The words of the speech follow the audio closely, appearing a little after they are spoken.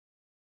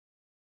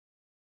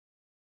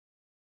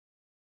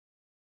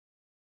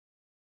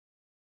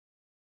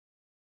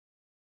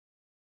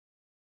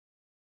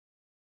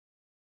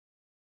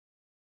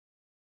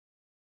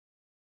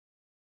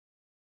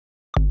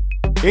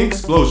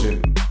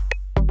Explosion.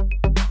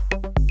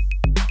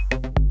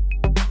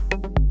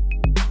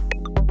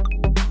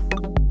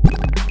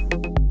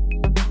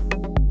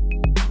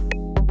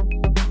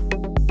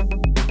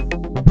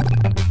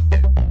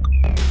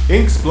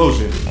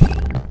 Explosion.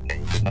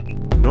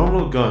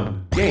 Normal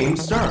gun. Game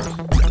start.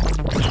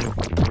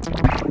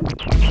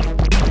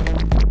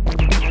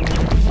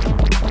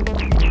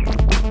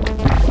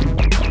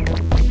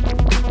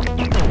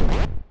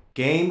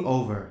 Game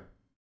over.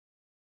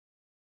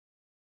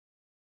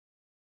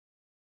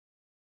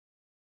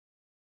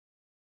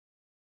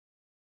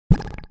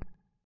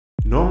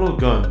 Normal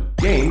gun.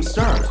 Game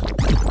start.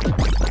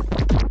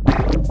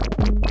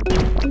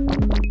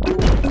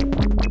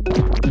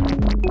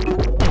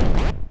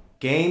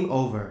 Game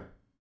over.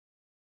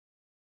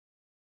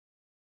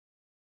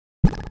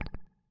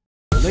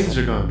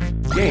 Laser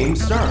gun. Game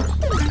start.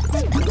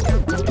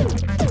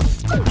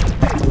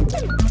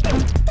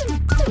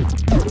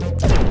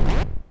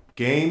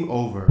 Game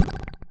over.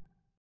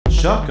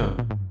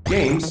 Shotgun.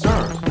 Game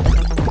start.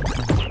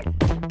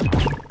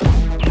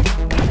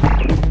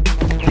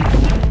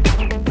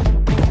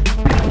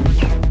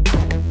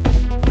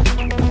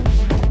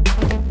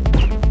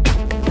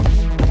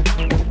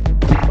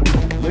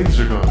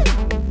 Laser gun.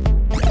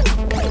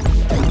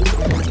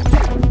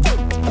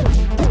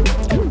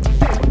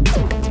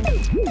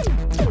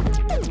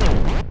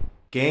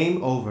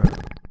 Game over.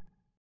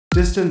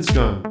 Distance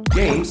gun.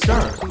 Game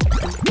start.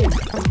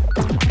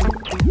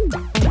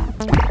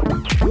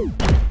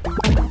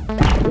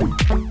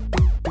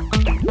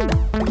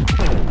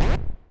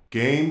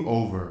 Game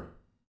over.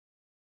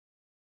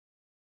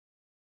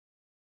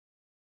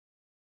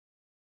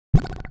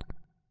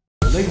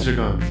 Laser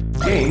gun.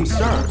 Game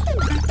start.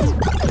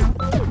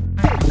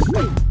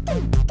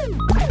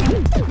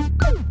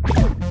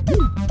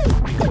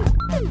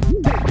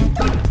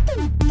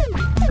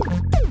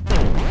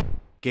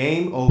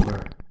 Game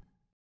over.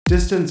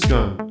 Distance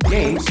gun.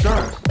 Game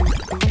start.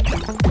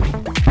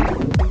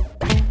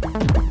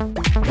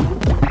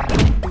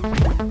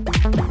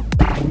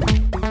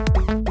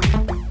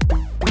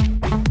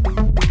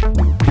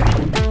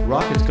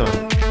 Rocket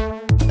gun.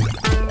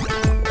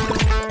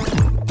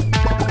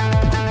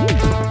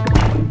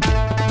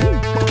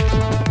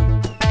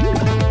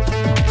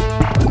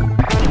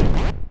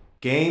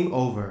 Game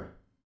over.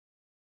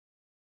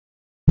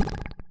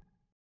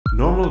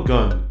 Normal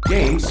gun.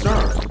 Game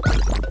start.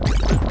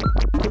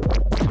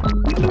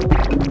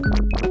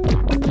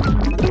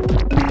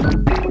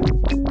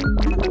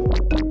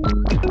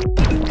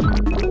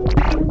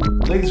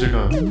 Laser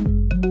gun.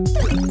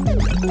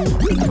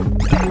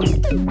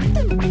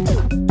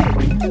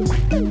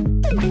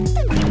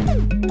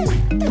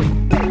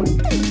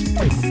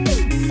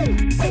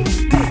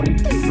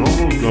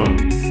 Normal gun.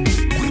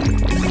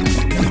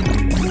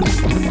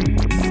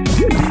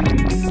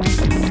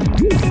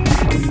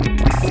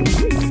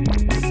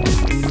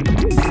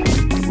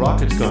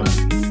 Rocket gun.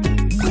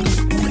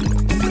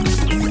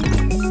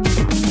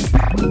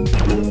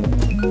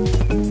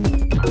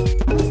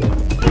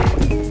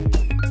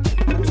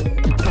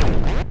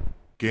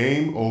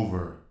 Game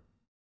over.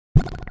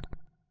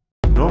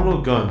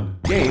 Normal gun.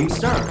 Game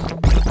start.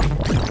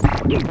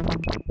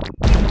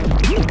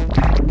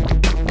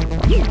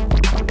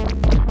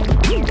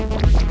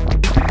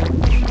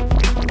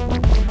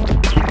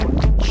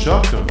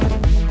 Shotgun.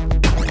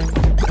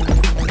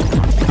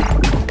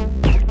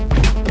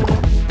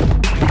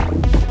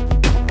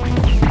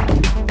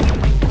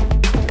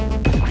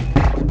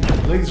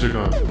 Laser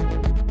gun.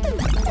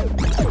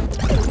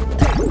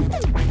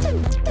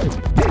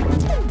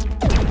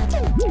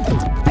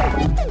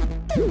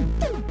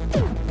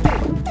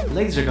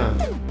 Laser gun.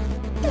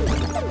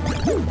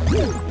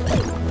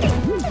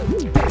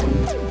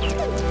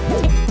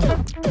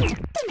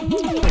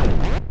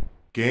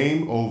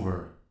 Game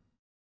over.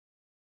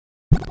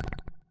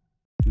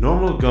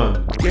 Normal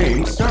gun.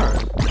 Game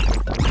start.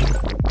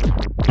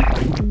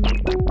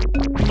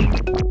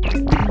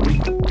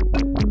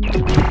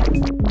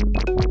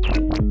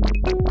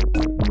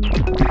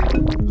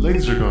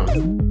 Laser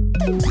gun.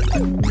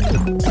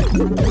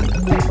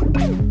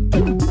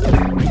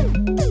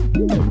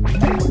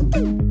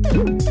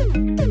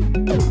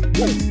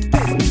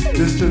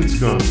 Distance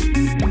gun.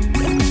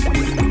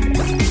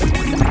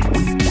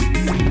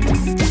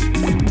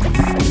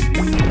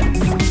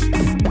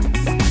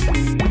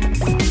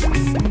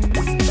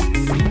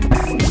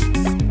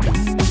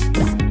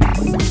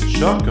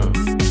 Shotgun.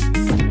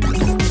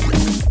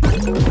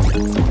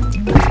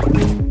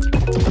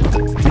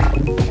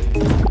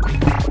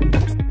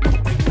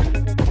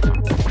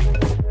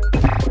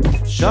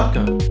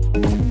 Shotgun.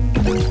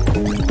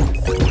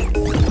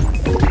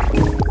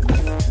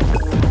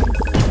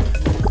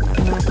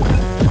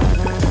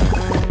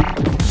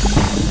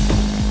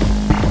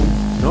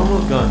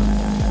 Normal gun.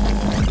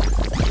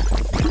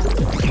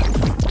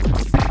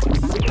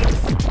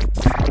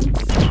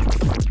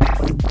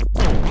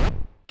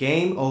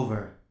 Game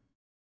over.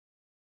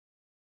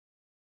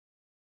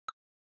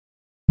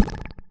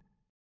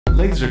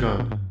 Laser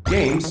gun.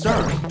 Game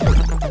start.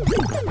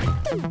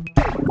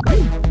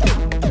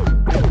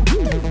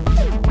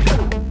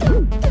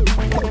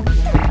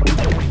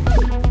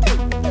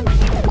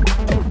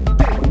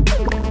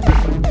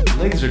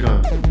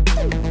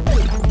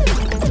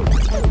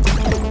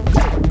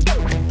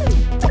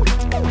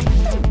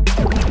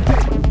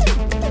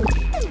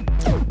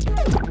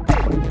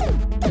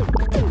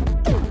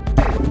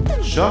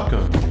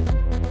 Shotgun.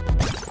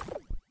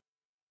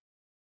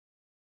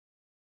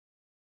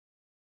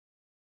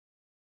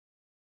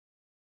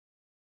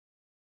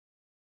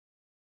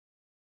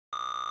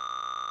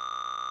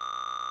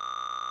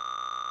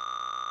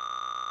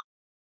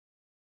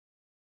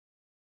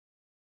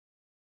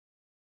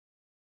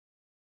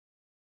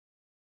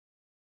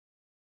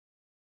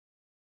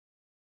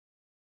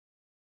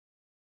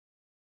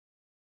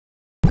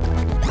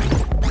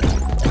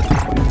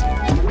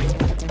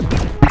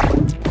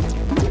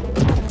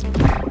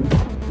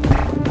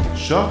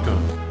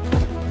 Shotgun.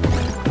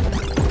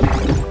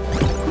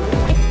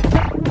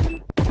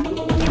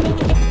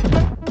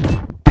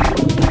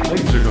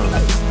 Laser gun.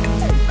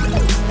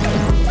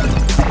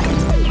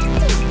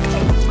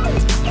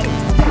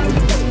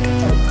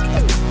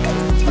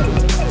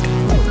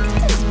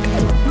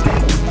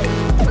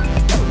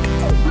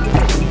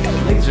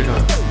 Laser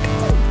gun.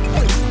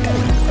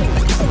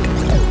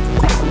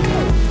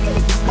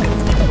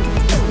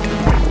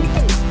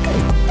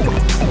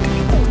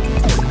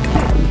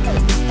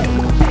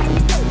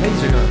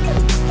 Laser gun.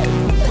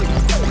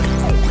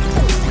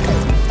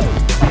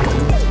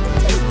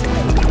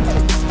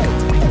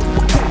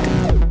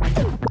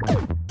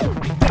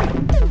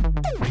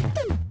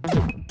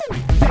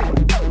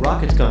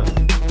 Rocket gun.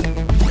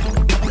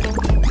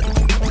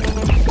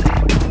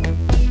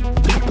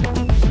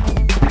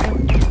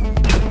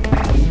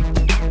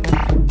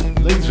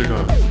 Laser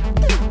gun.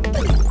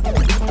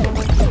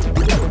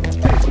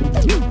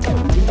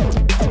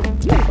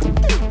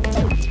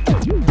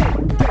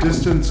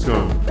 Distance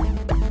gun.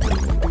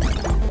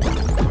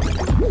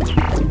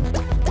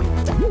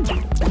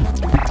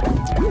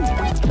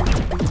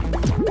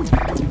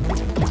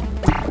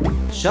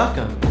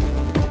 Shotgun.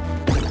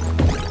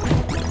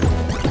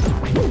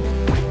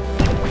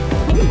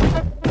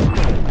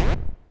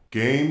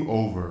 Game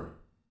over.